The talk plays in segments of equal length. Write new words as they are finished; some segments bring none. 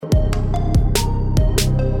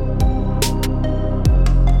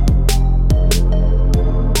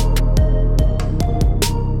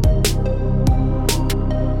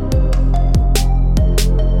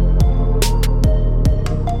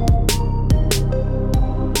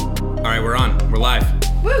live.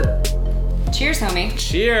 Woo! Cheers, homie.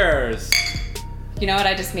 Cheers! You know what?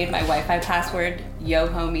 I just made my Wi-Fi password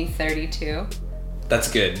YoHomie32.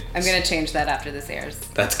 That's good. I'm gonna change that after this airs.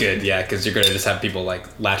 That's good, yeah, because you're gonna just have people like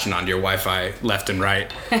latching onto your Wi-Fi left and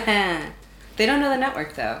right. They don't know the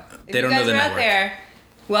network though. If They don't know the you guys are network. out there,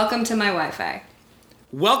 welcome to my Wi-Fi.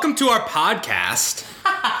 Welcome to our podcast.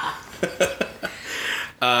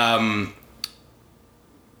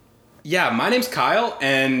 Yeah, my name's Kyle,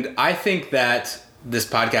 and I think that this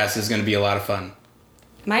podcast is going to be a lot of fun.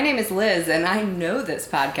 My name is Liz, and I know this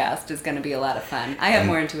podcast is going to be a lot of fun. I have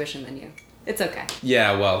more intuition than you. It's okay.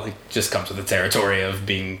 Yeah, well, it just comes with the territory of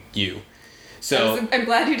being you. So, I'm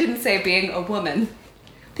glad you didn't say being a woman.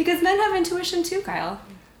 Because men have intuition too, Kyle.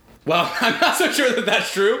 well, I'm not so sure that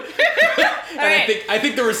that's true. And right. I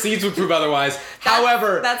think the receipts would prove otherwise.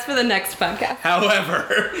 That's for the next podcast.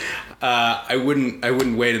 However, I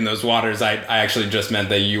wouldn't wade in those waters. I actually just meant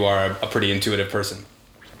that you are a pretty intuitive person.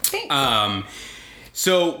 Thanks.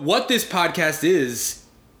 So what this podcast is,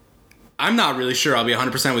 I'm not really sure. I'll be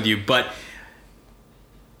 100% with you, but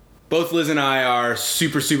both Liz and I are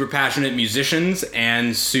super, super passionate musicians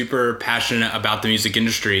and super passionate about the music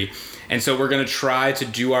industry. And so we're going to try to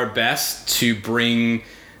do our best to bring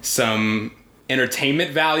some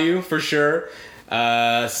entertainment value for sure,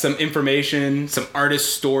 some information, some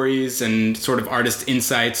artist stories, and sort of artist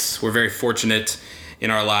insights. We're very fortunate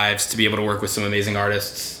in our lives to be able to work with some amazing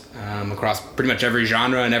artists across pretty much every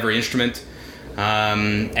genre and every instrument.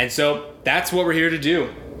 And so that's what we're here to do.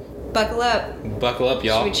 Buckle up. Buckle up,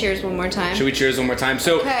 y'all. Should we cheers one more time? Should we cheers one more time?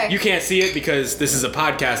 So Okay. You can't see it because this is a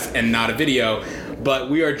podcast and not a video, but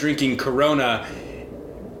we are drinking Corona.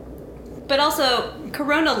 But also,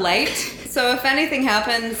 Corona Light, so if anything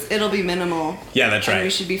happens, it'll be minimal. Yeah, that's right. And we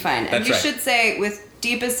should be fine. That's and you right. should say, with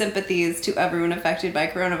deepest sympathies to everyone affected by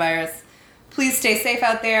coronavirus, please stay safe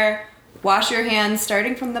out there. Wash your hands,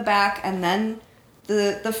 starting from the back and then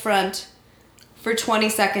the front for 20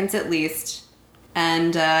 seconds at least.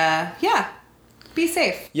 And, be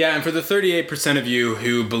safe. Yeah, and for the 38% of you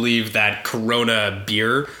who believe that Corona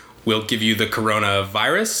beer will give you the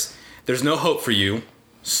coronavirus, there's no hope for you,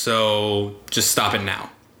 so just stop it now.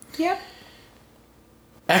 Yep.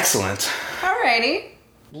 Excellent. Alrighty.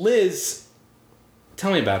 Liz,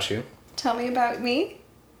 tell me about you. Tell me about me.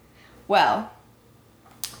 Well,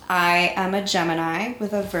 I am a Gemini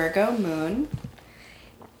with a Virgo moon.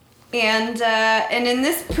 And in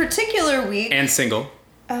this particular week... And single.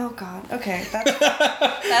 Oh, God. Okay.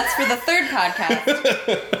 That's for the third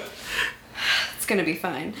podcast. It's going to be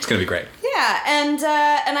fine. It's going to be great. Yeah, and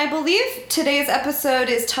I believe today's episode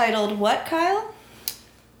is titled what, Kyle?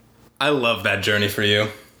 I love that journey for you.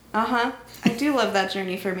 Uh-huh. I do love that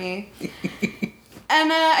journey for me.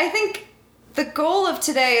 And I think the goal of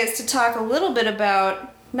today is to talk a little bit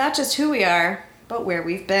about not just who we are, but where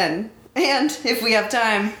we've been. And, if we have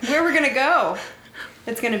time, where we're going to go.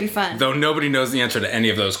 It's going to be fun. Though nobody knows the answer to any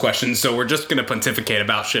of those questions, so we're just going to pontificate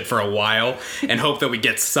about shit for a while and hope that we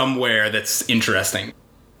get somewhere that's interesting.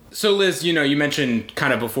 So, Liz, you mentioned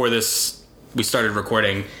kind of before this, we started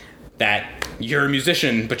recording, that you're a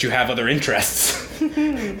musician, but you have other interests.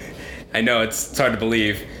 I know, it's hard to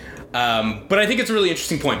believe. But I think it's a really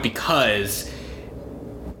interesting point because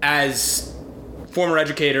as former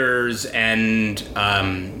educators and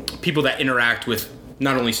people that interact with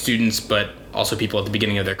not only students, but also people at the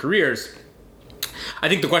beginning of their careers, I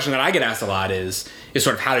think the question that I get asked a lot is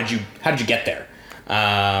sort of how did you get there?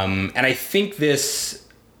 And I think this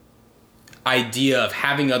idea of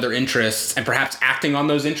having other interests and perhaps acting on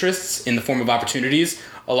those interests in the form of opportunities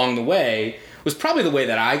along the way was probably the way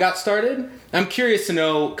that I got started. I'm curious to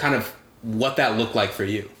know kind of what that looked like for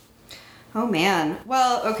you. Oh, man.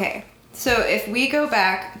 Well, okay. So if we go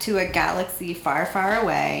back to a galaxy far, far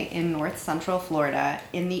away in north central Florida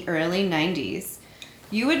in the early 90s,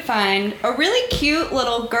 you would find a really cute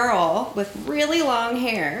little girl with really long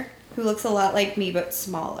hair who looks a lot like me but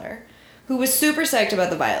smaller, who was super psyched about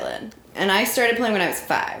the violin. And I started playing when I was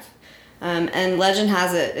 5. And legend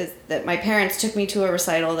has it is that my parents took me to a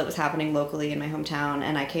recital that was happening locally in my hometown,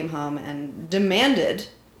 and I came home and demanded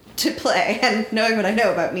to play. And knowing what I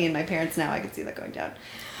know about me and my parents now, I could see that going down.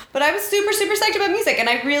 But I was super, super psyched about music, and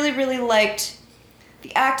I really, really liked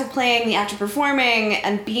the act of playing, the act of performing,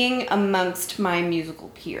 and being amongst my musical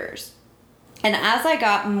peers. And as I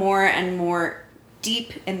got more and more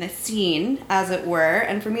deep in the scene, as it were,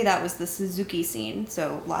 and for me that was the Suzuki scene,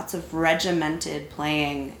 so lots of regimented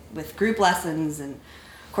playing with group lessons and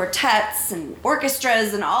quartets and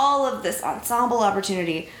orchestras and all of this ensemble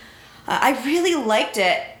opportunity, I really liked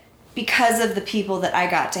it because of the people that I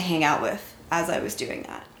got to hang out with as I was doing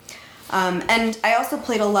that. And I also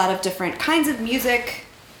played a lot of different kinds of music.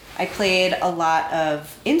 I played a lot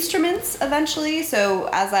of instruments eventually. So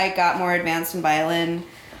as I got more advanced in violin,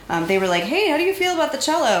 they were like, hey, how do you feel about the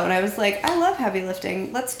cello? And I was like, I love heavy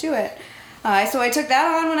lifting. Let's do it. So I took that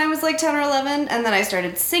on when I was like 10 or 11, and then I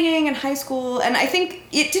started singing in high school. And I think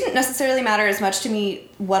it didn't necessarily matter as much to me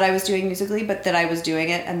what I was doing musically, but that I was doing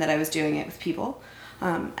it and that I was doing it with people.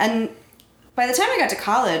 And by the time I got to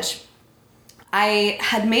college, I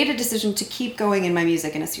had made a decision to keep going in my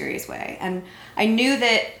music in a serious way. And I knew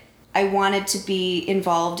that I wanted to be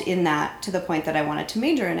involved in that to the point that I wanted to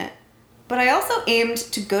major in it. But I also aimed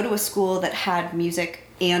to go to a school that had music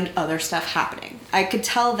and other stuff happening. I could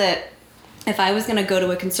tell that if I was going to go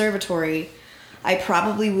to a conservatory, I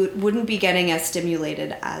probably wouldn't be getting as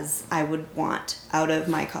stimulated as I would want out of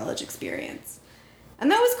my college experience. And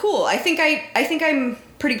that was cool. I think I'm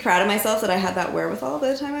pretty proud of myself that I had that wherewithal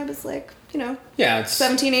by the time I was like, yeah, it's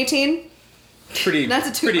 17, 18. pretty, Not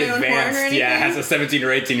to toot pretty my own horn or advanced. anything. Yeah, as a 17 or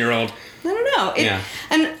 18-year-old. I don't know. Yeah.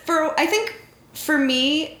 And I think for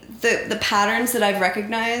me, the patterns that I've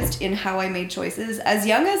recognized in how I made choices, as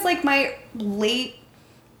young as like my late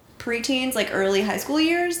preteens, like early high school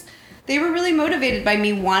years, they were really motivated by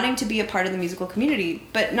me wanting to be a part of the musical community,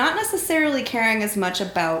 but not necessarily caring as much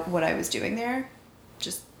about what I was doing there.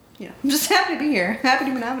 Just, I'm just happy to be here. Happy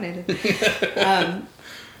to be nominated.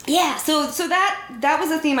 Yeah, so that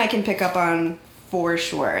was a theme I can pick up on for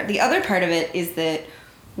sure. The other part of it is that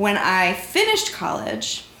when I finished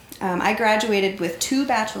college, I graduated with 2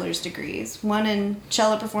 bachelor's degrees, one in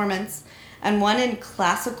cello performance and one in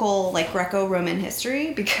classical, like Greco-Roman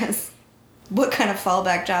history, because what kind of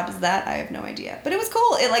fallback job is that? I have no idea. But it was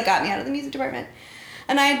cool. It like got me out of the music department.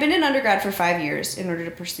 And I had been in undergrad for 5 years in order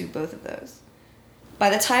to pursue both of those. By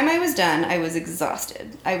the time I was done, I was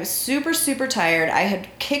exhausted. I was super, super tired. I had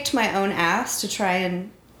kicked my own ass to try and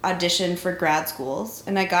audition for grad schools,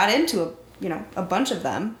 and I got into a bunch of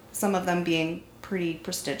them, some of them being pretty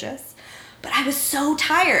prestigious. But I was so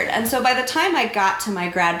tired. And so by the time I got to my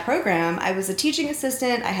grad program, I was a teaching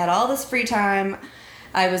assistant. I had all this free time.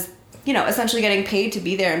 I was, essentially getting paid to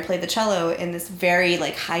be there and play the cello in this very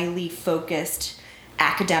like highly focused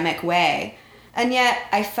academic way. And yet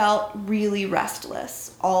I felt really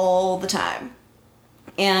restless all the time.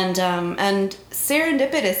 And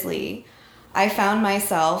serendipitously, I found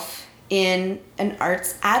myself in an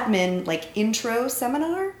arts admin like intro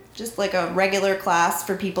seminar, just like a regular class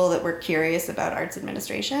for people that were curious about arts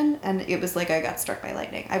administration. And it was like I got struck by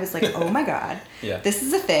lightning. I was like, oh my God, yeah. This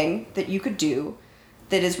is a thing that you could do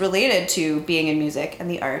that is related to being in music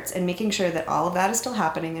and the arts and making sure that all of that is still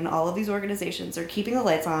happening and all of these organizations are keeping the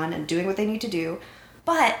lights on and doing what they need to do,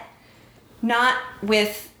 but not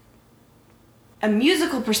with a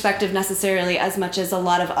musical perspective necessarily as much as a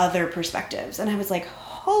lot of other perspectives. And I was like,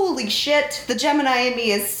 holy shit, the Gemini in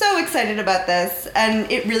me is so excited about this.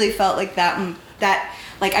 And it really felt like that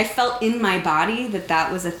like I felt in my body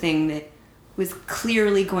that was a thing that was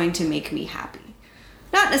clearly going to make me happy.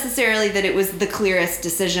 Not necessarily that it was the clearest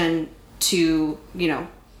decision to,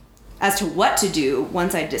 as to what to do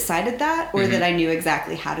once I decided that, or that I knew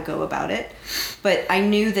exactly how to go about it. But I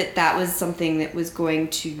knew that was something that was going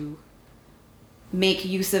to make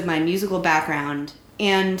use of my musical background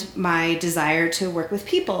and my desire to work with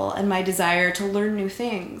people and my desire to learn new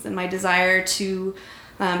things and my desire to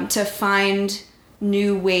find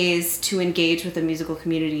new ways to engage with the musical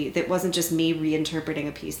community that wasn't just me reinterpreting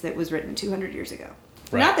a piece that was written 200 years ago.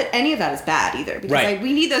 Right. Not that any of that is bad either, because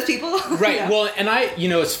we need those people. Right. Yeah. Well, and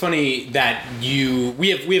it's funny that we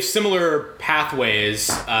have similar pathways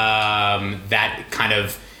that kind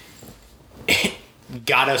of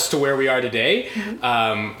got us to where we are today,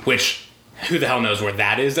 which who the hell knows where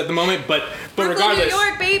that is at the moment. But Brooklyn, regardless, New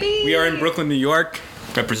York, baby. We are in Brooklyn, New York.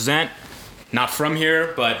 Represent. Not from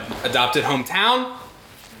here, but adopted hometown.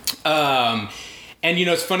 And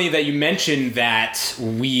it's funny that you mentioned that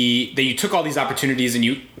you took all these opportunities and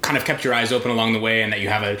you kind of kept your eyes open along the way, and that you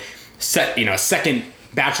have a second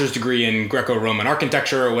bachelor's degree in Greco-Roman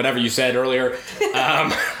architecture or whatever you said earlier.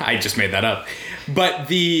 I just made that up. But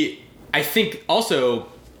I think also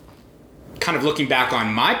kind of looking back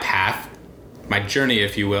on my path, my journey,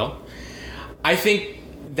 if you will, I think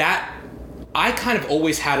that I kind of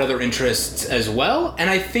always had other interests as well. And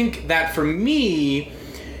I think that for me,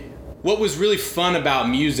 what was really fun about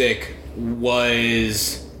music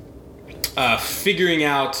was figuring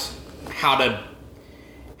out how to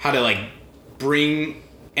like bring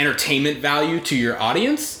entertainment value to your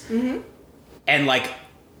audience, and like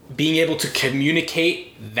being able to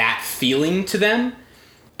communicate that feeling to them,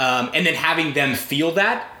 and then having them feel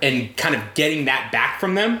that and kind of getting that back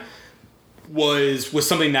from them was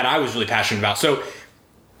something that I was really passionate about. So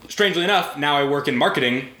strangely enough, now I work in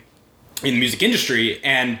marketing in the music industry,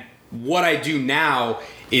 and what I do now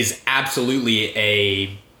is absolutely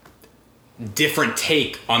a different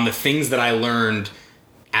take on the things that I learned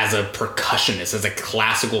as a percussionist, as a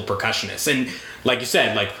classical percussionist. And like you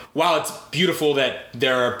said, like, while it's beautiful that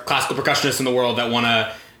there are classical percussionists in the world that want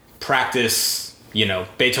to practice, you know,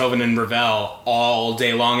 Beethoven and Ravel all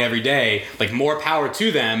day long, every day, like, more power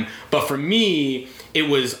to them. But for me, it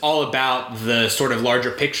was all about the sort of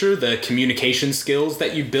larger picture, the communication skills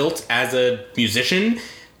that you built as a musician,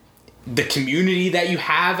 the community that you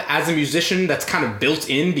have as a musician that's kind of built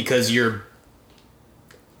in because you're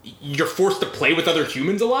forced to play with other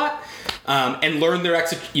humans a lot, and learn their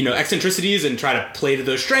eccentricities and try to play to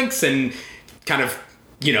those strengths and kind of,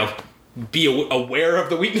 you know, be aware of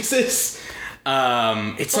the weaknesses.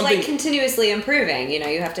 It's something like continuously improving. You know,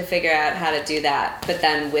 you have to figure out how to do that, but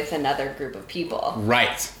then with another group of people.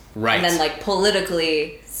 Right. And then, like,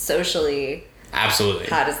 politically, socially, absolutely,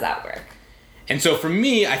 how does that work? And so for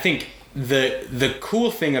me, I think the cool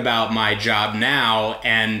thing about my job now,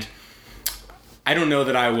 and I don't know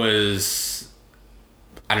that I was,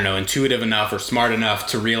 intuitive enough or smart enough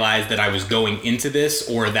to realize that I was going into this,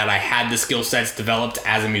 or that I had the skill sets developed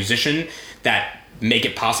as a musician that make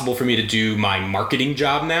it possible for me to do my marketing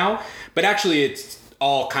job now. But actually, it's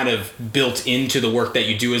all kind of built into the work that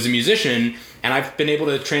you do as a musician, and I've been able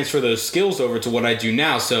to transfer those skills over to what I do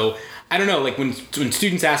now. So I don't know, like, when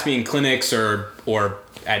students ask me in clinics or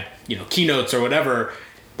at, you know, keynotes or whatever,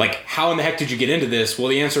 like, how in the heck did you get into this? Well,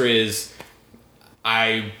 the answer is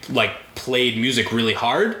I, like, played music really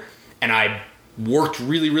hard, and I worked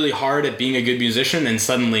really, really hard at being a good musician, and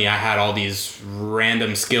suddenly I had all these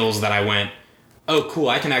random skills that I went, oh, cool,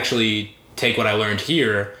 I can actually take what I learned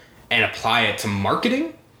here and apply it to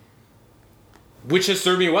marketing, which has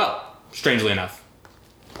served me well, strangely enough.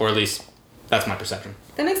 Or at least, that's my perception.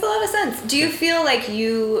 That makes a lot of sense. Do you feel like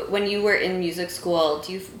when you were in music school,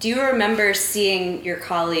 do you remember seeing your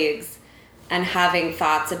colleagues and having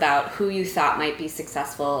thoughts about who you thought might be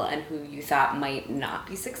successful and who you thought might not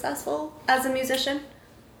be successful as a musician?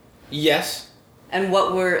 Yes. And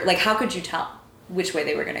how could you tell which way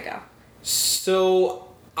they were going to go? So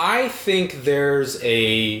I think there's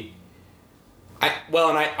I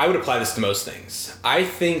would apply this to most things. I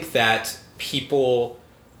think that people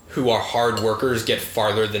who are hard workers get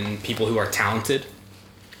farther than people who are talented.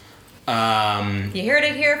 You heard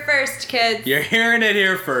it here first, kids. You're hearing it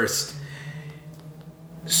here first.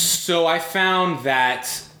 So I found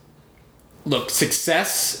that, look,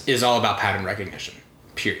 success is all about pattern recognition,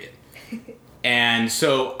 period. And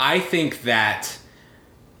so I think that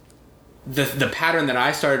the pattern that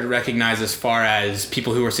I started to recognize as far as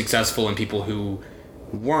people who were successful and people who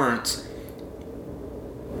weren't,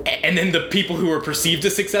 and then the people who were perceived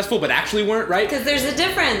as successful but actually weren't, right? Because there's a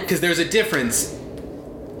difference.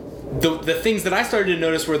 The things that I started to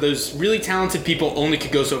notice were those really talented people only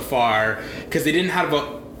could go so far because they didn't have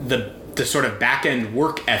the sort of back-end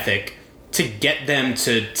work ethic to get them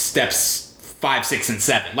to steps 5, 6, and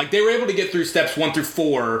 7. Like, they were able to get through steps 1 through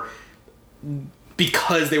 4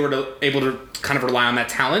 because they were able to kind of rely on that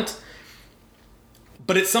talent.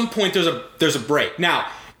 But at some point, there's a break. Now,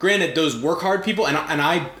 granted, those work hard people, and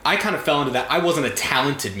I kind of fell into that. I wasn't a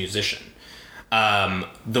talented musician.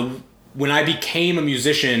 When I became a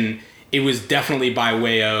musician, it was definitely by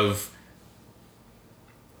way of,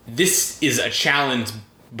 this is a challenge,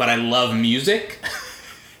 but I love music.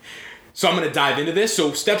 So I'm going to dive into this.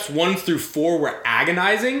 So steps 1 through 4 were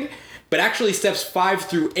agonizing, but actually steps 5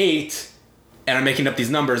 through 8, and I'm making up these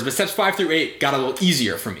numbers, but steps 5 through 8 got a little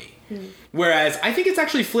easier for me. Whereas I think it's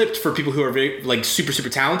actually flipped for people who are very, like, super, super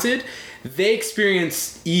talented. They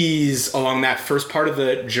experience ease along that first part of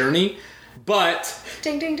the journey, but...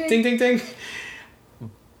 Ding, ding, ding. Ding, ding, ding.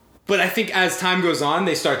 But I think as time goes on,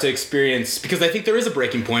 they start to experience... Because I think there is a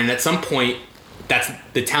breaking point, and at some point,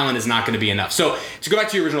 the talent is not going to be enough. So to go back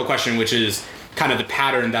to your original question, which is kind of the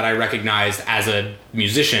pattern that I recognized as a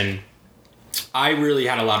musician, I really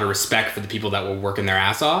had a lot of respect for the people that were working their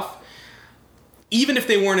ass off, even if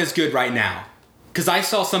they weren't as good right now. Because I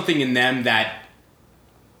saw something in them that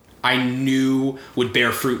I knew would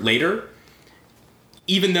bear fruit later.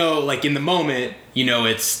 Even though, like, in the moment, you know,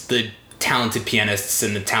 it's the talented pianists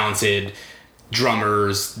and the talented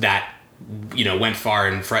drummers that, you know, went far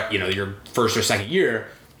in, you know, your first or second year.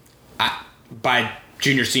 By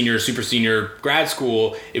junior, senior, super senior grad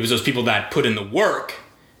school, it was those people that put in the work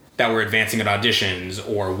that were advancing at auditions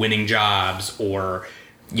or winning jobs or,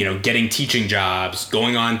 you know, getting teaching jobs,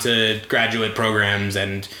 going on to graduate programs,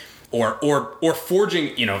 and or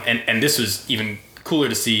forging, you know, and this was even cooler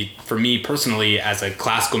to see for me personally as a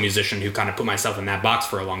classical musician who kind of put myself in that box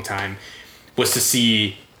for a long time was to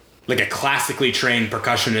see like a classically trained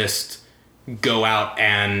percussionist go out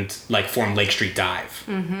and like form Lake Street Dive.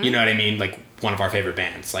 You know what I mean? Like one of our favorite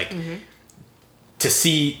bands. Like to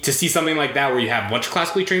see something like that where you have a bunch of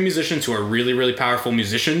classically trained musicians who are really, really powerful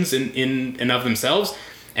musicians in and of themselves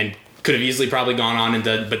and could have easily probably gone on and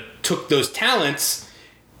done, but took those talents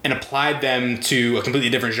and applied them to a completely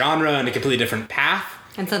different genre and a completely different path.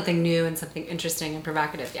 And something new and something interesting and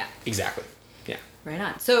provocative, yeah. Exactly. Yeah. Right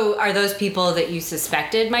on. So are those people that you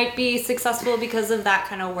suspected might be successful because of that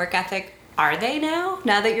kind of work ethic, are they now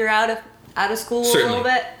that you're out of school a little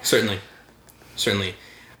bit? Certainly.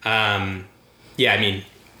 Yeah, I mean,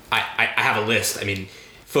 I have a list. I mean,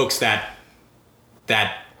 folks that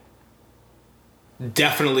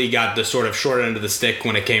definitely got the sort of short end of the stick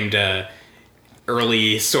when it came to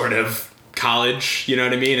early sort of college, you know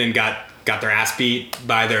what I mean? And got their ass beat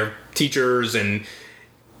by their teachers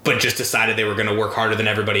but just decided they were going to work harder than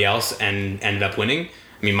everybody else and ended up winning.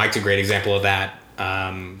 I mean, Mike's a great example of that.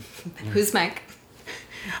 Who's Mike?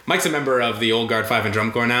 Mike's a member of the Old Guard 5 and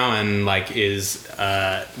Drum Corps now and like is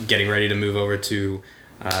getting ready to move over to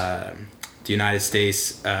the United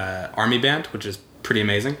States Army Band, which is pretty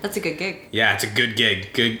amazing. That's a good gig. Yeah, it's a good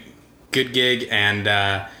gig. Good gig and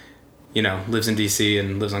lives in DC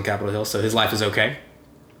and lives on Capitol Hill, so his life is okay.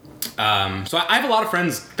 So I have a lot of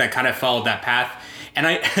friends that kind of followed that path. And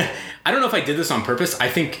I don't know if I did this on purpose. I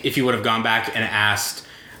think if you would have gone back and asked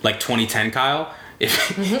like 2010 Kyle,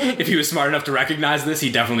 if he was smart enough to recognize this,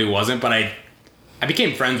 he definitely wasn't. But I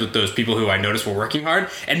became friends with those people who I noticed were working hard.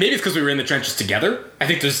 And maybe it's because we were in the trenches together. I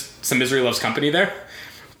think there's some misery loves company there.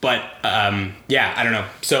 But yeah, I don't know.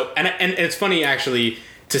 So and it's funny actually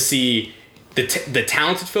to see the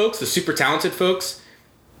talented folks, the super talented folks,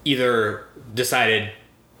 either decided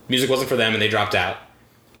music wasn't for them and they dropped out,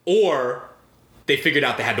 or they figured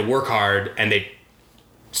out they had to work hard and they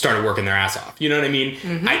started working their ass off. You know what I mean?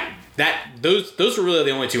 Those were really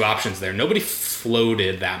the only two options there. Nobody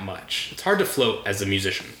floated that much. It's hard to float as a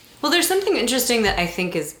musician. Well, there's something interesting that I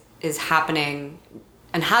think is happening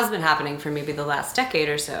and has been happening for maybe the last decade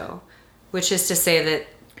or so, which is to say that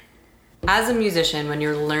as a musician, when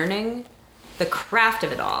you're learning the craft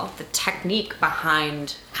of it all, the technique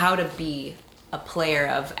behind how to be a player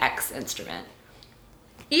of X instrument,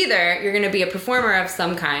 either you're going to be a performer of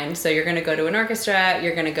some kind, so you're going to go to an orchestra,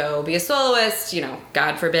 you're going to go be a soloist,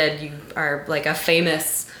 God forbid you are like a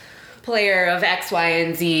famous player of X, Y,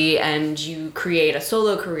 and Z and you create a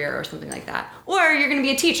solo career or something like that, or you're going to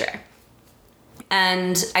be a teacher.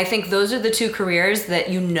 And I think those are the two careers that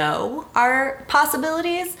are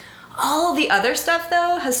possibilities. All the other stuff,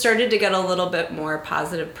 though, has started to get a little bit more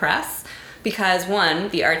positive press because, one,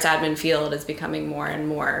 the arts admin field is becoming more and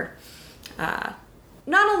more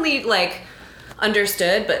not only like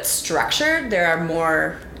understood but structured. There are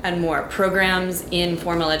more and more programs in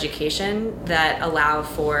formal education that allow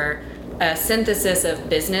for a synthesis of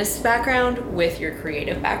business background with your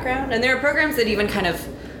creative background, and there are programs that even kind of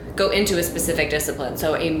go into a specific discipline,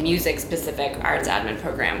 so a music specific arts admin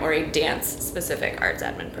program or a dance specific arts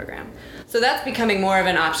admin program. So that's becoming more of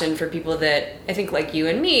an option for people that I think like you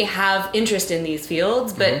and me have interest in these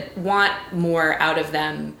fields but want more out of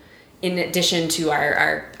them. In addition to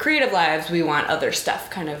our creative lives, we want other stuff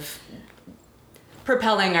kind of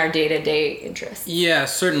propelling our day-to-day interests. Yeah,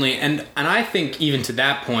 certainly. And I think even to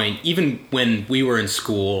that point, even when we were in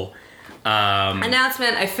school...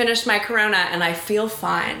 Announcement, I finished my Corona and I feel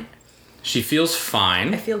fine. She feels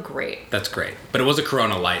fine. I feel great. That's great. But it was a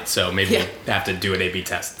Corona Light, so maybe we have to do an A/B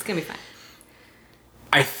test. It's going to be fine.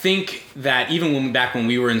 I think that even back when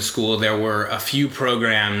we were in school, there were a few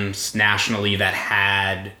programs nationally that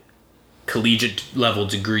had collegiate level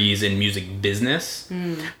degrees in music business.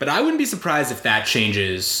 But I wouldn't be surprised if that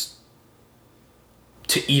changes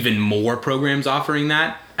to even more programs offering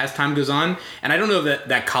that as time goes on. And I don't know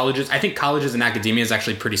that colleges, I think colleges and academia is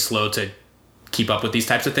actually pretty slow to keep up with these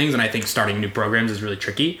types of things. And I think starting new programs is really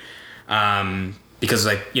tricky. Because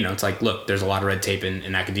it's like, look, there's a lot of red tape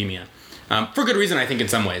in academia. For good reason, I think, in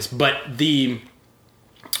some ways. But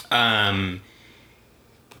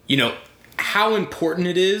how important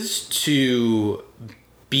it is to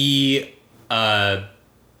be a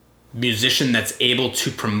musician that's able to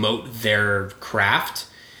promote their craft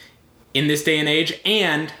in this day and age,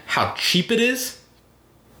 and how cheap it is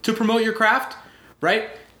to promote your craft, right?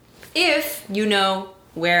 If you know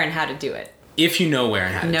where and how to do it. If you know where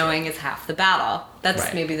and how to Knowing is half the battle. That's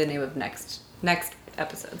right. Maybe the name of next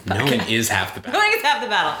episode. Knowing is half the battle. Knowing is half the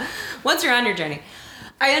battle. Once you're on your journey.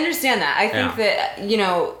 I understand that. I think that,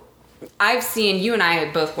 I've seen, you and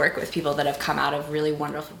I both work with people that have come out of really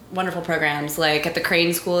wonderful programs. Like at the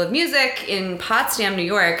Crane School of Music in Potsdam, New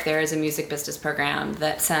York, there is a music business program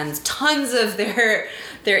that sends tons of their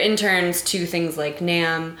interns to things like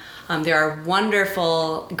NAMM. There are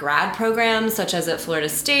wonderful grad programs, such as at Florida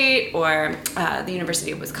State or the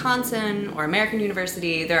University of Wisconsin or American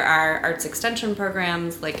University. There are arts extension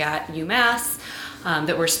programs like at UMass.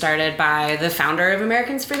 That were started by the founder of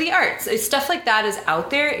Americans for the Arts. Stuff like that is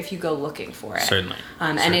out there if you go looking for it. Certainly.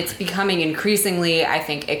 And it's becoming increasingly, I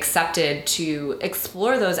think, accepted to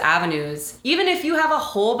explore those avenues, even if you have a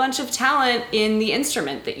whole bunch of talent in the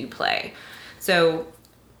instrument that you play. So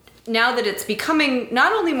now that it's becoming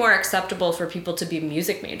not only more acceptable for people to be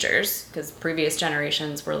music majors, because previous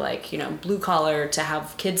generations were like, blue collar, to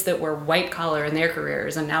have kids that were white collar in their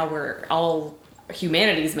careers, and now we're all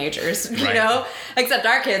humanities majors, Right. Except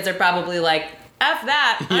our kids are probably like, F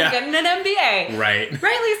that, I'm getting an MBA. Right.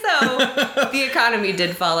 Rightly so. The economy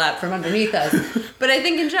did fall out from underneath us. But I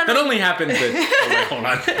think in general... That only happens at... Oh, wait, hold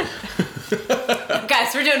on.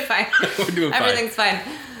 Guys, we're doing fine. We're doing fine. Everything's fine.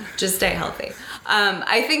 Just stay healthy.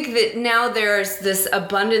 I think that now there's this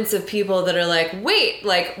abundance of people that are like, wait,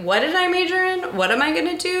 like, what did I major in? What am I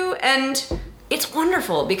going to do? And it's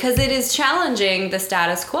wonderful because it is challenging the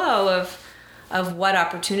status quo of what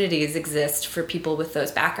opportunities exist for people with those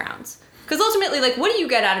backgrounds. Because ultimately, like, what do you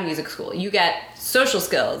get out of music school? You get social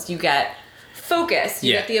skills, you get focus,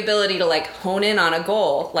 you get the ability to, like, hone in on a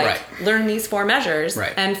goal, like, learn these 4 measures,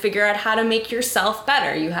 and figure out how to make yourself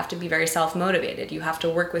better. You have to be very self-motivated. You have to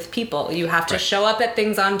work with people. You have to show up at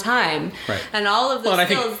things on time. And all of those skills.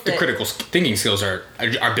 Well, and I think the critical thinking skills are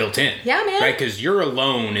built in. Yeah, man. Right? Because you're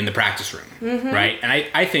alone in the practice room, right? And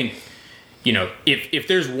I think... if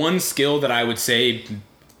there's one skill that I would say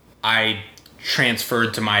I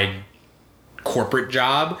transferred to my corporate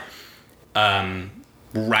job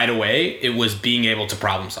right away, it was being able to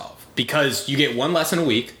problem solve. Because you get 1 lesson a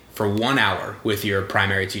week for 1 hour with your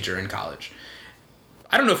primary teacher in college.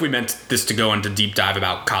 I don't know if we meant this to go into deep dive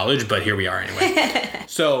about college, but here we are anyway.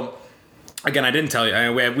 So, again, I didn't tell you.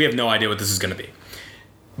 We have no idea what this is going to be.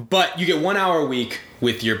 But you get 1 hour a week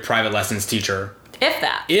with your private lessons teacher.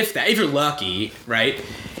 If you're lucky, right?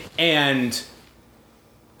 And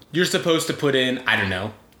you're supposed to put in, I don't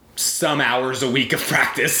know, some hours a week of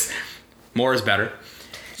practice. More is better.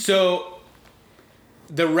 So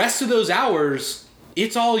the rest of those hours,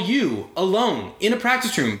 it's all you, alone, in a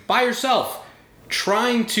practice room, by yourself,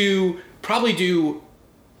 trying to probably do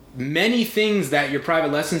many things that your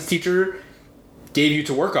private lessons teacher gave you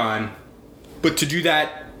to work on, but to do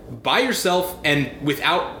that by yourself and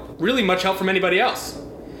without really much help from anybody else.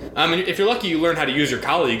 And if you're lucky, you learn how to use your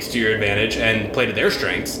colleagues to your advantage and play to their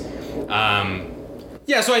strengths.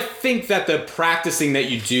 So I think that the practicing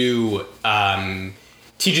that you do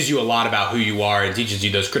teaches you a lot about who you are and teaches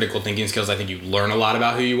you those critical thinking skills. I think you learn a lot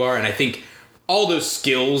about who you are. And I think all those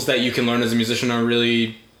skills that you can learn as a musician are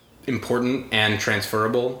really important and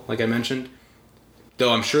transferable, like I mentioned.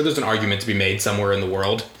 Though I'm sure there's an argument to be made somewhere in the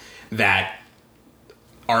world that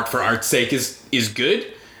art for art's sake is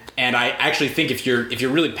good. And I actually think if you're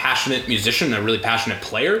a really passionate musician, a really passionate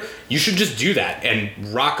player, you should just do that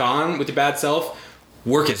and rock on with your bad self,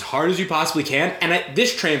 work as hard as you possibly can. And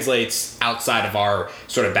this translates outside of our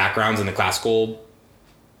sort of backgrounds in the classical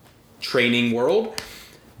training world.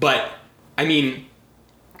 But, I mean,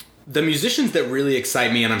 the musicians that really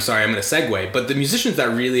excite me, and I'm sorry, I'm going to segue, but the musicians that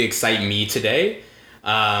really excite me today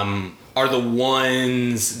are the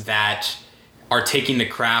ones that are taking the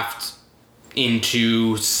craft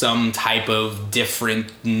into some type of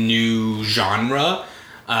different new genre,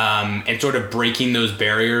 and sort of breaking those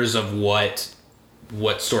barriers of what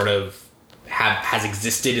sort of has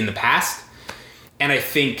existed in the past. And I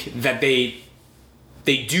think that they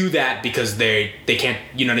do that because they can't,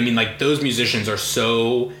 you know what I mean? Like, those musicians are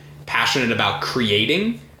so passionate about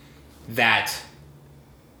creating that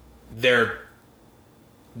the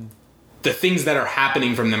things that are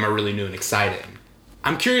happening from them are really new and exciting.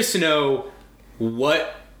 I'm curious to know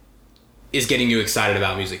what is getting you excited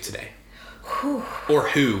about music today? Whew. Or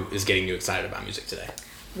who is getting you excited about music today?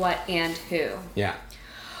 What and who? Yeah.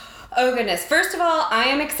 Oh, goodness. First of all, I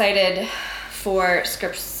am excited for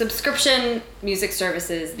subscription music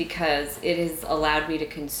services because it has allowed me to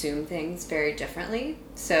consume things very differently.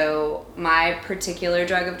 So my particular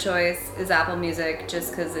drug of choice is Apple Music, just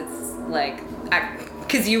because it's like,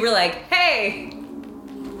 because you were like, hey,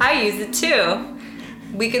 I use it too.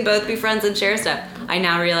 We can both be friends and share stuff. I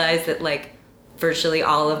now realize that, like, virtually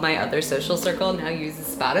all of my other social circle now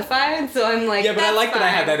uses Spotify, and so I'm like, yeah, but I like fine. that I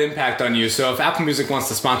had that impact on you. So if Apple Music wants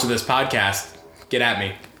to sponsor this podcast, get at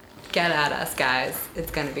me. Get at us, guys.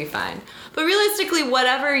 It's gonna be fine. But realistically,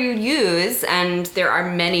 whatever you use, and there are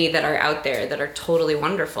many that are out there that are totally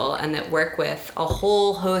wonderful and that work with a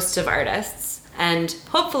whole host of artists and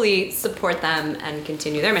hopefully support them and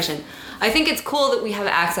continue their mission. I think it's cool that we have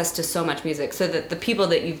access to so much music so that the people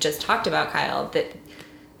that you've just talked about, Kyle, that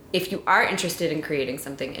if you are interested in creating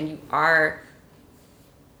something and you are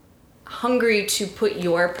hungry to put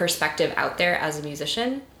your perspective out there as a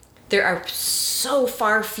musician, there are so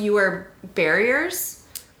far fewer barriers.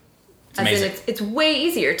 As in, it's way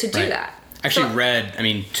easier to do that. I actually read,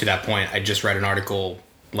 to that point, I just read an article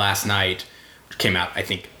last night, which came out, I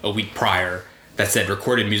think, a week prior, that said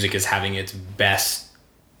recorded music is having its best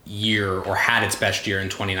year, or had its best year in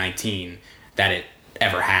 2019 that it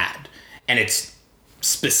ever had. And it's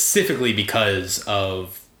specifically because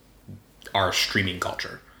of our streaming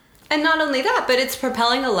culture. And not only that, but it's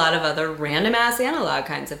propelling a lot of other random ass analog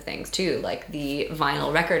kinds of things too, like the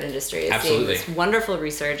vinyl record industry is seeing this wonderful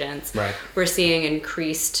resurgence. Right. We're seeing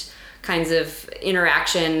increased kinds of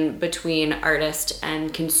interaction between artist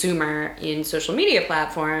and consumer in social media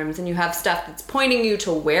platforms, and you have stuff that's pointing you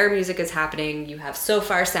to where music is happening. You have So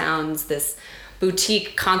Far Sounds, this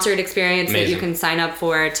boutique concert experience that you can sign up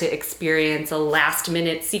for to experience a last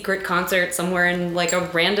minute secret concert somewhere in like a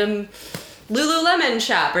random Lululemon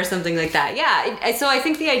shop or something like that. Yeah, so I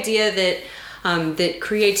think the idea that that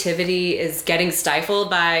creativity is getting stifled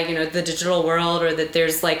by, the digital world, or that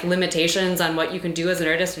there's like limitations on what you can do as an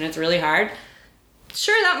artist and it's really hard.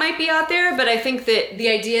 Sure, that might be out there, but I think that the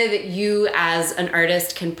idea that you as an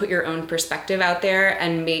artist can put your own perspective out there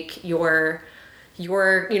and make your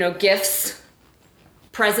gifts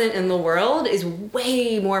present in the world is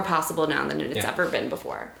way more possible now than it's ever been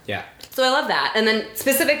before. Yeah. So I love that. And then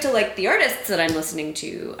specific to like the artists that I'm listening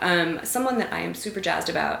to, someone that I am super jazzed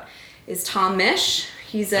about is Tom Misch.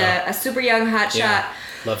 He's a super young hotshot. Yeah.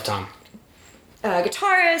 Love Tom.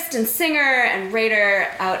 Guitarist and singer and writer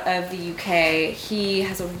out of the UK. He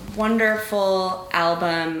has a wonderful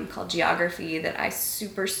album called Geography that I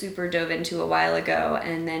super, super dove into a while ago.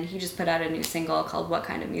 And then he just put out a new single called What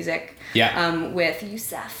Kind of Music? Yeah. With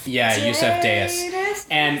Yusef. Yeah, Yusef Dayes.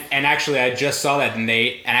 And actually I just saw that, and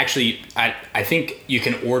I think you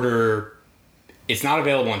can order, it's not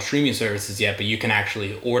available on streaming services yet, but you can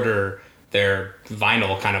actually order their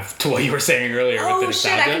vinyl, kind of to what you were saying earlier. Oh, with the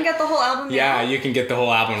shit, nostalgia. I can get the whole album now? Yeah, you can get the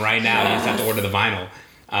whole album right now. You just have to order the vinyl.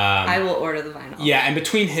 I will order the vinyl. Yeah, and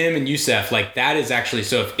between him and Yusef, like that is actually,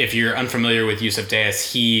 so if you're unfamiliar with Yusef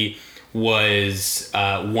Dayes, he was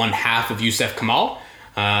one half of Yusef Kamal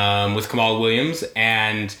with Kamal Williams,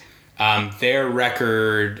 and their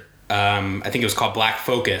record, I think it was called Black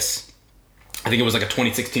Focus. I think it was like a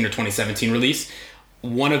 2016 or 2017 release.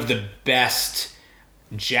 One of the best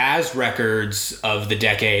jazz records of the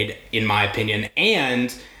decade, in my opinion,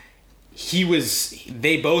 and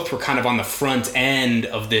they both were kind of on the front end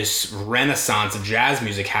of this renaissance of jazz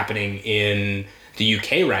music happening in the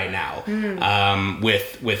UK right now.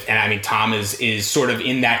 Tom is sort of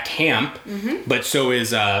in that camp, but so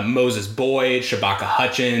is Moses Boyd, Shabaka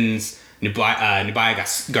Hutchins, Nubia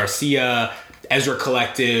Garcia, Ezra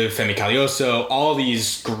Collective, Femi Calioso, all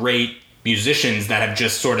these great musicians that have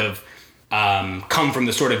just sort of come from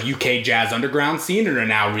the sort of UK jazz underground scene and are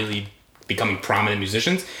now really becoming prominent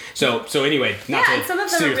musicians. So anyway, and some of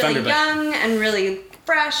them are really young and really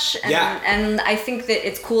fresh, and I think that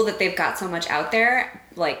it's cool that they've got so much out there,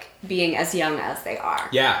 like being as young as they are.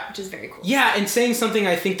 Yeah, which is very cool. Yeah, and saying something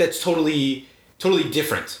I think that's totally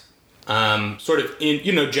different. Sort of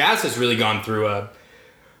jazz has really gone through a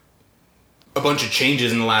bunch of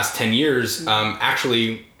changes in the last 10 years.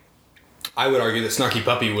 Actually, I would argue that Snarky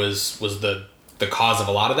Puppy was the cause of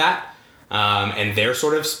a lot of that, and their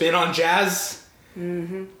sort of spin on jazz.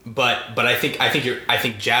 But I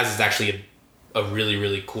think jazz is actually a really,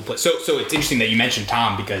 really cool place. So it's interesting that you mentioned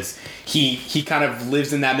Tom, because he kind of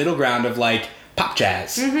lives in that middle ground of like pop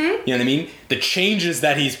jazz. You know what I mean? The changes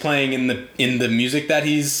that he's playing in the music that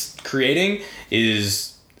he's creating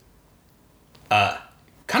is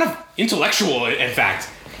kind of intellectual, in fact.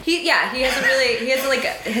 He has like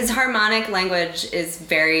his harmonic language is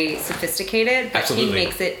very sophisticated, but Absolutely. He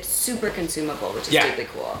makes it super consumable, which is really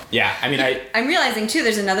cool. Yeah, I'm realizing too,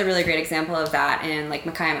 there's another really great example of that in like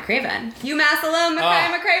Makaya McCraven. UMass alum,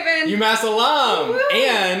 Makaya McCraven. UMass alum! Woo!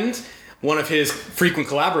 And one of his frequent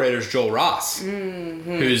collaborators, Joel Ross,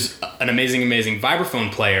 who's an amazing, amazing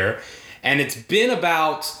vibraphone player. And it's been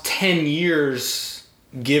about 10 years,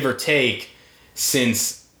 give or take,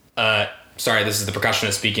 since... sorry, this is the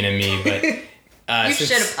percussionist speaking in me, but... you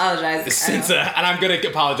should apologize. And I'm going to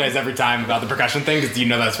apologize every time about the percussion thing, because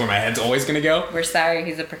that's where my head's always going to go. We're sorry,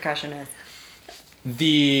 he's a percussionist.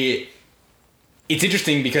 It's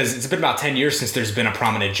interesting because it's been about 10 years since there's been a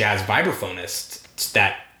prominent jazz vibraphonist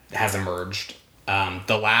that has emerged.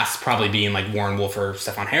 The last probably being like Warren Wolf or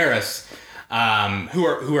Stefan Harris, who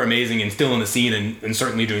are amazing and still in the scene and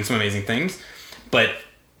certainly doing some amazing things. But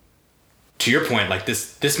to your point, like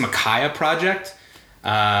this Micaiah project,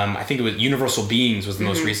 I think it was Universal Beings was the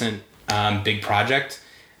most recent big project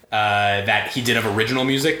that he did of original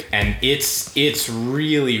music, and it's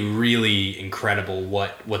really, really incredible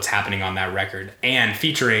what's happening on that record, and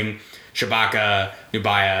featuring Shabaka,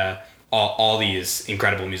 Nubaya, all these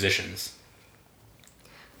incredible musicians.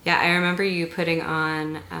 Yeah, I remember you putting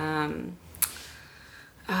on,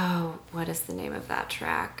 what is the name of that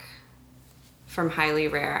track? From Highly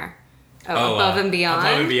Rare. Above and Beyond.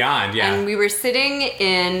 Above and Beyond, yeah. And we were sitting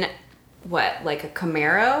in, like a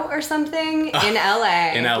Camaro or something in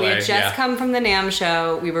LA. In LA, we had just come from the NAMM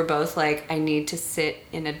show. We were both like, I need to sit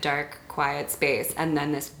in a dark, quiet space. And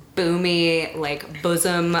then this boomy, like,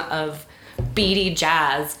 bosom of beady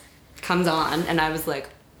jazz comes on. And I was like,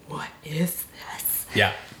 what is this?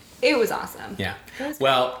 Yeah. It was awesome. Yeah.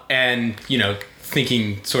 Well, and,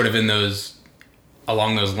 thinking sort of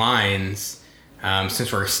along those lines,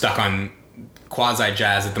 since we're stuck on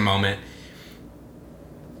quasi-jazz at the moment,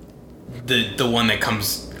 the one that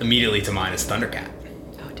comes immediately to mind is Thundercat.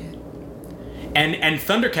 Oh, dude. And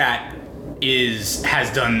Thundercat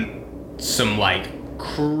has done some, like,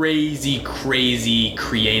 crazy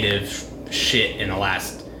creative shit in the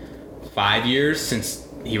last 5 years since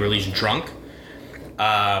he released Drunk.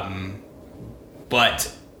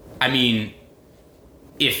 But I mean,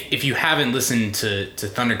 if you haven't listened to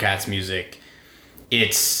Thundercat's music,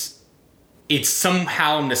 it's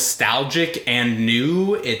somehow nostalgic and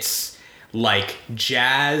new. It's like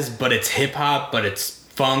jazz, but it's hip hop, but it's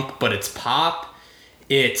funk, but it's pop.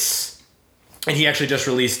 And he actually just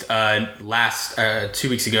released 2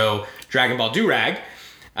 weeks ago Dragon Ball Durag,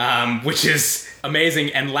 which is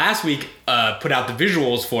amazing. And last week put out the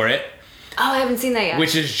visuals for it. Oh, I haven't seen that yet.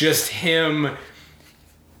 Which is just him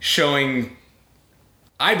showing,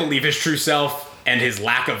 I believe, his true self and his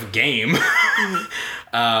lack of game,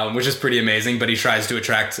 which is pretty amazing. But he tries to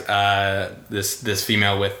attract this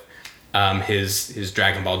female with his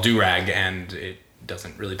Dragon Ball Durag, and it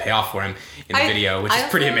doesn't really pay off for him in the video, which is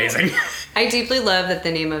pretty amazing. I deeply love that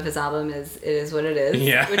the name of his album is It Is What It Is.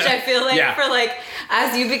 Yeah. Which I feel like for like,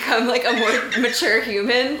 as you become like a more mature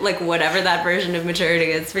human, like whatever that version of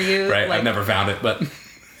maturity is for you. Right, like, I've never found it, but...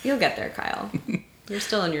 You'll get there, Kyle. You're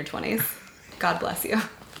still in your 20s. God bless you.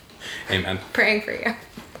 Amen. Praying for you.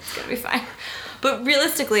 It's gonna be fine. But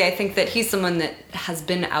realistically, I think that he's someone that has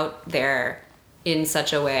been out there in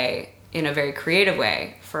such a way, in a very creative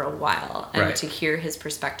way, for a while. And right. to hear his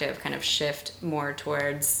perspective kind of shift more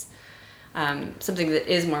towards something that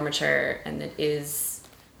is more mature and that is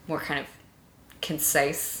more kind of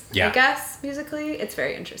concise, I guess, musically, it's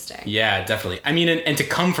very interesting. Yeah, definitely. I mean, and to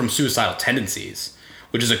come from Suicidal Tendencies,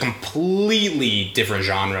 which is a completely different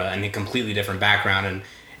genre and a completely different background,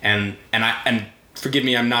 and forgive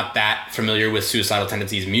me, I'm not that familiar with Suicidal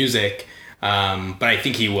Tendencies music, but I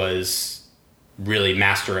think he was really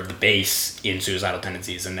master of the bass in Suicidal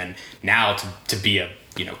Tendencies, and then now to be a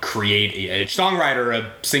songwriter,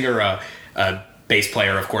 a singer, a bass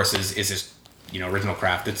player, of course, is his original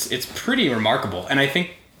craft. It's pretty remarkable, and I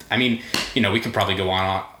think, I mean, we can probably go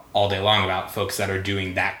on all day long about folks that are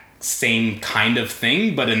doing that same kind of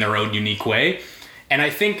thing, but in their own unique way. And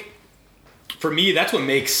I think for me, that's what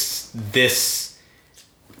makes this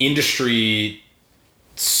industry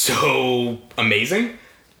so amazing,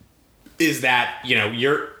 is that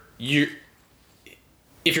you're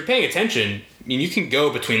if you're paying attention, I mean, you can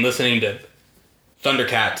go between listening to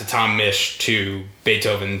Thundercat to Tom Misch to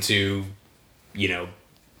Beethoven to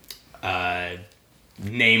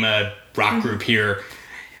name a rock group here.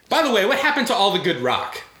 By the way, what happened to all the good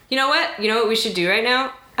rock? You know what we should do right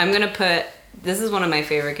now? This is one of my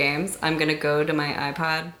favorite games. I'm gonna go to my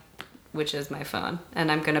iPod, which is my phone,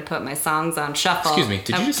 and I'm gonna put my songs on shuffle. Excuse me,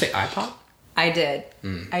 did you just say iPod? I did.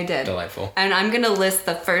 I did. Delightful. And I'm gonna list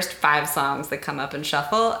the first 5 songs that come up in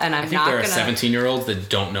shuffle, and I think there are 17-year-olds that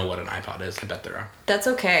don't know what an iPod is. I bet there are. That's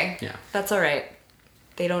okay. Yeah. That's all right.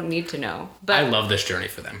 They don't need to know. But I love this journey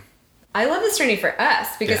for them. I love this journey for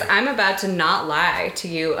us because I'm about to not lie to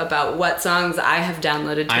you about what songs I have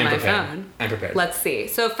downloaded to my phone. I'm prepared. Let's see.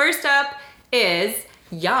 So first up is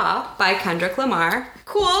Ya by Kendrick Lamar.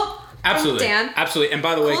 Cool. Absolutely. Dan. Absolutely. And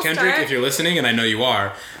by the way, Cool Kendrick, start. if you're listening, and I know you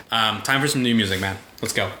are, time for some new music, man.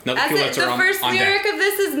 Let's go. The first lyric of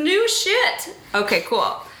this is new shit. Okay,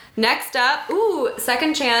 cool. Next up,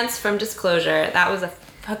 Second Chance from Disclosure. That was a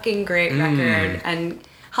fucking great record. And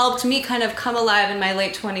helped me kind of come alive in my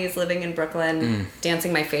late 20s living in Brooklyn,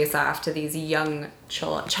 dancing my face off to these young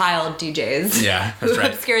child DJs. Yeah, who that's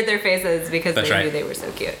right. obscured their faces because That's they right. knew they were so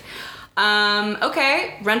cute.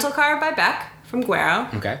 Okay, Rental Car by Beck from Guero.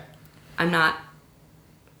 Okay. I'm not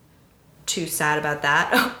too sad about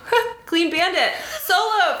that. Clean Bandit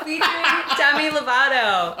solo featuring Demi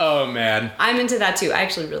Lovato. Oh man. I'm into that too. I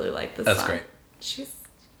actually really like this That's song. great. She's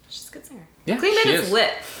a good singer. Yeah, Clean she Bandit's is.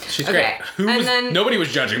 lit. She's Okay, great. and then- Nobody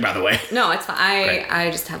was judging, by the way. No, it's fine. Great.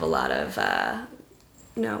 I just have a lot of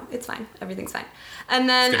no, it's fine. Everything's fine. And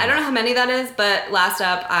then It's good I don't know enough. how many that is, but last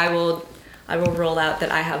up I will roll out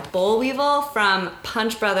that I have Boll Weevil from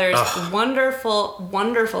Punch Brothers' Ugh. wonderful,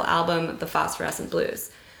 wonderful album, The Phosphorescent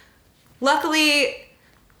Blues. Luckily,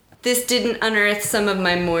 this didn't unearth some of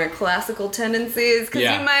my more classical tendencies, because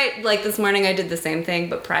Yeah. you might, like this morning I did the same thing,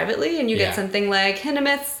 but privately, and you Yeah. get something like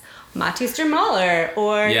Hindemith's Matisse der Mahler,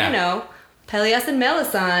 or, Yeah. you know, Pelléas and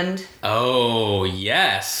Melisande. Oh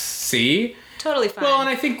yes. See? Totally fine. Well, and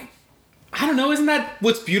I think, I don't know, isn't that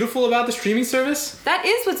what's beautiful about the streaming service? That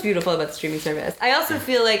is what's beautiful about the streaming service. I also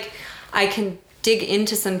feel like I can dig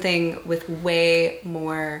into something with way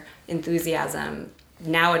more enthusiasm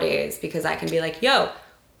nowadays, because I can be like, yo,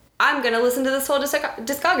 I'm going to listen to this whole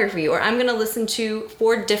discography, or I'm going to listen to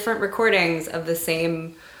 4 different recordings of the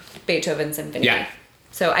same Beethoven symphony. Yeah.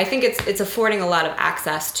 So I think it's affording a lot of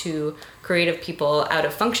access to creative people out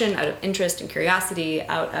of function, out of interest and curiosity,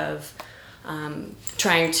 out of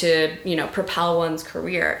trying to, you know, propel one's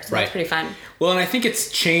career. So Right. that's pretty fun. Well, and I think it's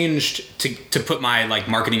changed, to put my like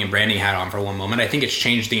marketing and branding hat on for one moment, I think it's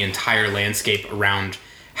changed the entire landscape around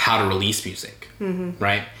how to release music,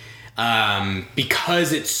 right?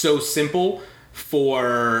 Because it's so simple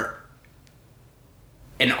for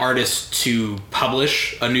an artist to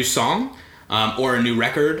publish a new song, or a new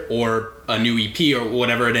record, or a new EP, or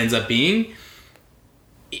whatever it ends up being.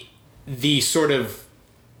 The sort of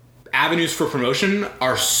avenues for promotion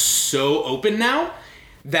are so open now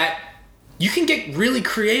that you can get really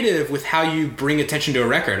creative with how you bring attention to a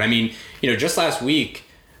record. I mean, you know, just last week,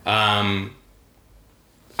 our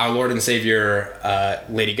Lord and Savior,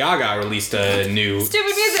 Lady Gaga, released a new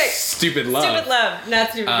Stupid Music. Stupid Love. Stupid Love, not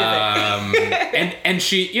Stupid Music. And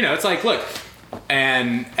she, you know, it's like, look,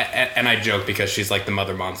 and I joke because she's like the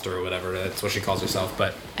mother monster or whatever, that's what she calls herself,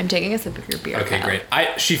 but I'm taking a sip of your beer. okay, Kyle.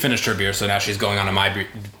 great. She finished her beer, so now she's going on to my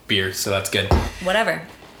beer, so that's good. Whatever.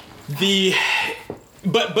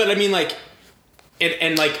 But I mean, like,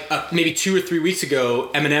 and like maybe 2 or 3 weeks ago,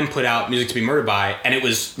 Eminem put out Music to Be Murdered By, and it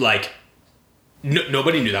was like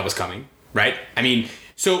nobody knew that was coming, right? I mean,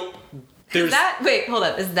 so there's Wait, hold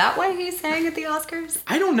up. Is that why he sang at the Oscars?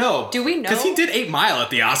 I don't know. Do we know? Because he did 8 Mile at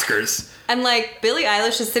the Oscars. And like Billie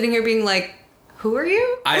Eilish is sitting here being like, "Who are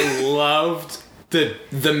you?" I loved the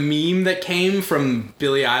meme that came from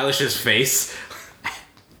Billie Eilish's face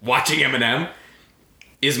watching Eminem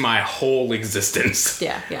is my whole existence.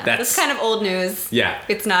 Yeah. That's kind of old news. Yeah.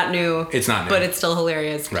 It's not new. It's not new. But it's still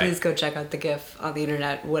hilarious. Right. Please go check out the GIF on the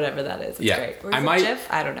internet, whatever that is. It's Yeah. great. Or is I it might- GIF?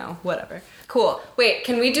 I don't know. Whatever. Cool. Wait,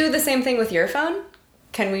 can we do the same thing with your phone?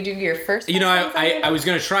 Can we do your first? You know, phone I was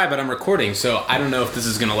gonna try, but I'm recording, so I don't know if this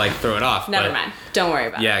is gonna like throw it off. Never but- mind. Don't worry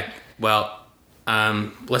about it. Yeah. Well,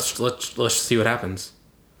 let's see what happens.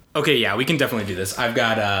 Okay, yeah, we can definitely do this. I've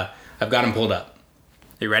got them pulled up.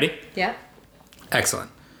 You ready? Yeah.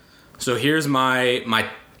 Excellent. So here's my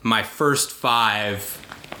first 5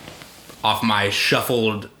 off my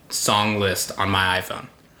shuffled song list on my iPhone.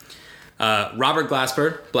 Robert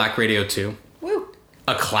Glasper, Black Radio 2, Woo.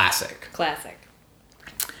 a classic. Classic.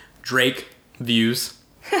 Drake, Views.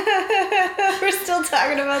 We're still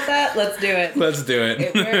talking about that? Let's do it. Let's do it.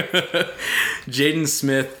 It works. Jaden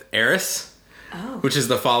Smith, Eris, Oh. which is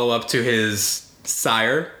the follow-up to his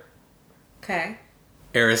Sire. Okay.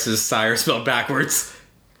 Eris's Sire spelled backwards.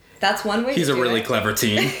 That's one way He's to a do really it. clever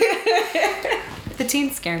teen. The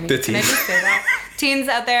teens scare me. The Can I teens. just say that? Teens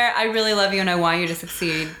out there, I really love you and I want you to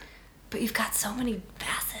succeed. But you've got so many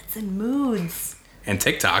facets and moods. And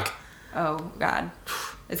TikTok. Oh, God.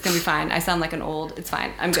 It's going to be fine. I sound like an old. It's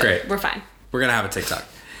fine. I'm good. great. We're fine. We're going to have a TikTok.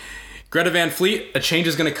 Greta Van Fleet, A Change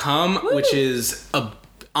Is Gonna Come, Woo. which is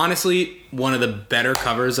honestly one of the better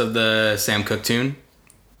covers of the Sam Cooke tune.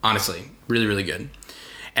 Honestly, really, really good.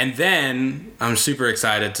 And then I'm super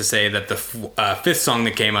excited to say that the 5th song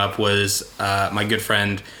that came up was my good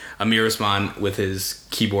friend Amir Usman with his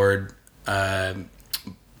keyboard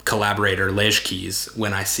collaborator Lej Keys,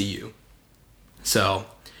 When I See You. So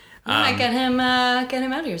We might get him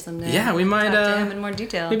out here someday. yeah, we might, talk to him in more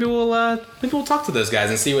detail. maybe we'll talk to those guys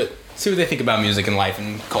and see what they think about music and life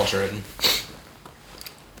and culture and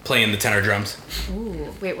playing the tenor drums.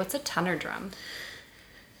 Ooh, wait, what's a tenor drum?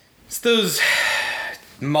 It's those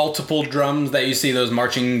multiple drums that you see those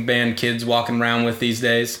marching band kids walking around with these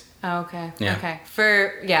days. Oh, okay. Yeah. Okay.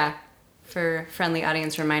 For friendly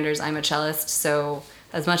audience reminders, I'm a cellist, so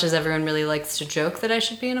as much as everyone really likes to joke that I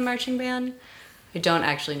should be in a marching band, I don't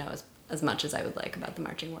actually know as much as I would like about the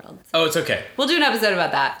marching world. Oh, it's okay. We'll do an episode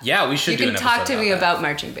about that. Yeah, we should do an episode You can talk to me that. about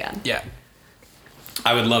marching band. Yeah.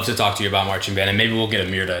 I would love to talk to you about marching band, and maybe we'll get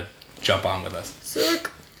Amir to jump on with us. Sick.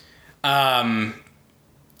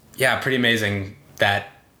 Yeah, pretty amazing that,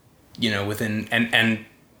 within, and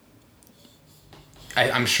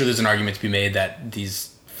I'm sure there's an argument to be made that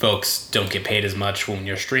these folks don't get paid as much when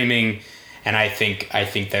you're streaming, and I think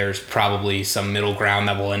there's probably some middle ground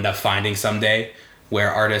that we'll end up finding someday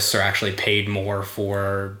where artists are actually paid more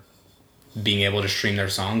for being able to stream their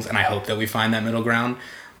songs, and I hope that we find that middle ground.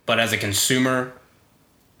 But as a consumer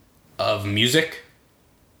of music,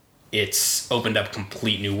 it's opened up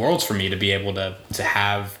complete new worlds for me to be able to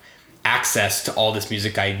have access to all this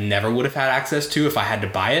music I never would have had access to if I had to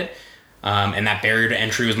buy it. And that barrier to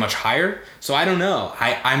entry was much higher. So I don't know.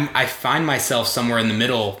 I find myself somewhere in the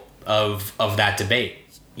middle of that debate.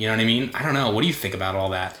 You know what I mean? I don't know. What do you think about all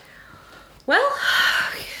that? Well,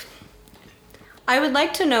 I would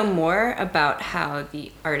like to know more about how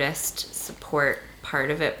the artist support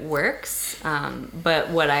part of it works. But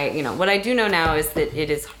what I do know now is that it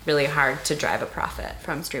is really hard to drive a profit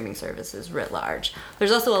from streaming services writ large.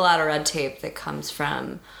 There's also a lot of red tape that comes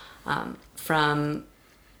from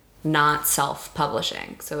not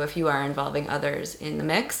self-publishing. So if you are involving others in the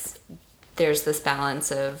mix, there's this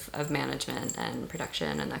balance of management and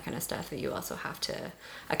production and that kind of stuff that you also have to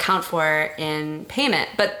account for in payment.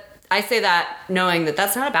 But I say that knowing that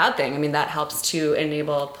that's not a bad thing. I mean, that helps to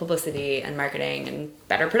enable publicity and marketing and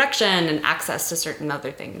better production and access to certain other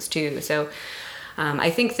things too. So I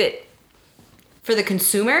think that for the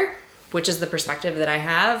consumer, which is the perspective that I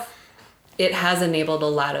have, it has enabled a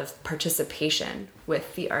lot of participation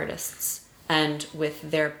with the artists and with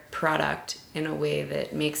their product in a way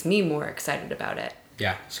that makes me more excited about it.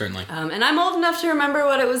 Yeah, certainly. And I'm old enough to remember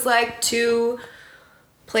what it was like to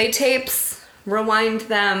play tapes, rewind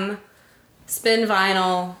them, spin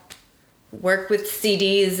vinyl, work with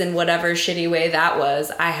CDs in whatever shitty way that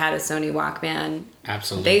was. I had a Sony Walkman.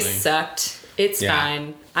 Absolutely. They sucked. It's Yeah.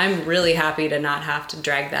 fine. I'm really happy to not have to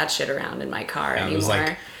drag that shit around in my car anymore. It was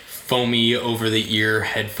like foamy over the ear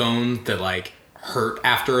headphones that like hurt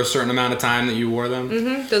after a certain amount of time that you wore them.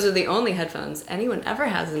 Mm-hmm. Those are the only headphones anyone ever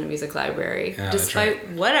has in a music library. Yeah, that's Despite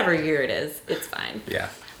whatever year it is, it's fine. Yeah.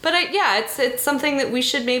 But it's something that we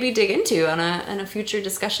should maybe dig into on a future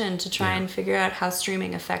discussion to try and figure out how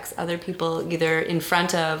streaming affects other people either in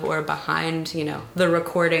front of or behind, the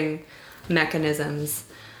recording mechanisms,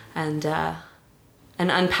 and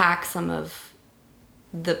unpack some of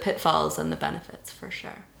the pitfalls and the benefits for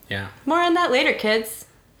sure. Yeah. More on that later, kids.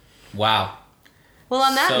 Wow. Well,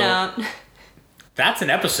 on that So- note, That's an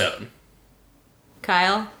episode.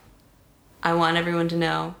 Kyle, I want everyone to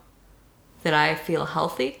know that I feel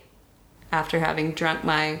healthy after having drunk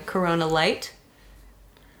my Corona Light.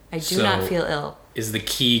 I do So- not feel ill. Is the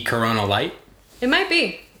key Corona Light? It might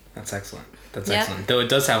be. That's excellent. That's Yeah. excellent. Though it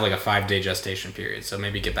does have like a 5-day gestation period, so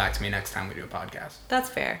maybe get back to me next time we do a podcast. That's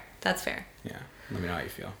fair. That's fair. Yeah. Let me know how you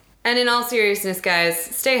feel. And in all seriousness, guys,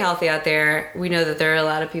 stay healthy out there. We know that there are a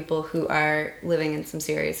lot of people who are living in some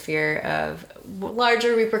serious fear of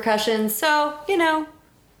larger repercussions. So,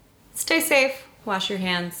 stay safe, wash your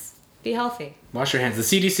hands, be healthy. Wash your hands. The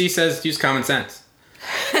CDC says use common sense.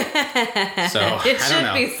 So, It I don't should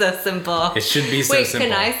know. be so simple. It should be so Wait, simple.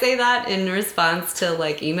 can I say that in response to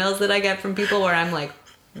emails that I get from people where I'm like,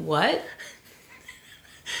 what?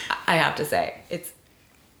 I have to say, it's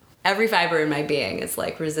every fiber in my being is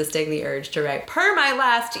resisting the urge to write per my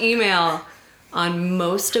last email on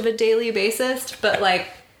most of a daily basis, but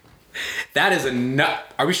That is a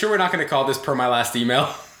nut. Are we sure we're not going to call this per my last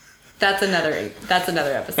email? that's another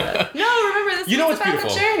episode. No, remember this You know is what's about beautiful?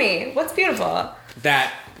 the journey. What's beautiful?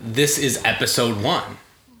 That this is episode 1.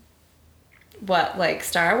 What,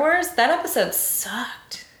 Star Wars? That episode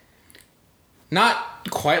sucked. Not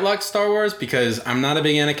quite like Star Wars because I'm not a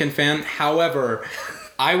big Anakin fan. However,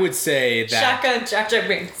 I would say that Shotgun Jar Jar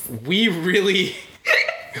Binks. we really,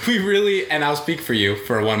 and I'll speak for you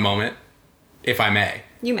for one moment, if I may.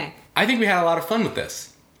 You may. I think we had a lot of fun with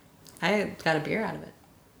this. I got a beer out of it.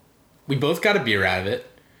 We both got a beer out of it.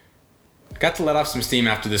 Got to let off some steam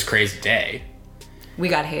after this crazy day. We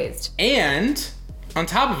got hazed. And on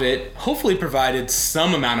top of it, hopefully provided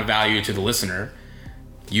some amount of value to the listener.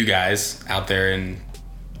 You guys out there in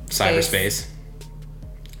cyberspace.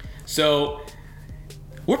 So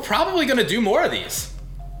we're probably going to do more of these.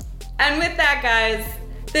 And with that, guys,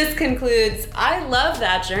 This concludes I Love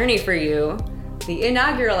That Journey for You, the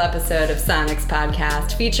inaugural episode of Sonic's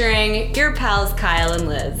podcast featuring your pals Kyle and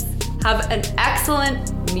Liz. Have an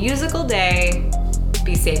excellent musical day.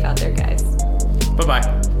 Be safe out there, guys.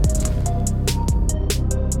 Bye-bye.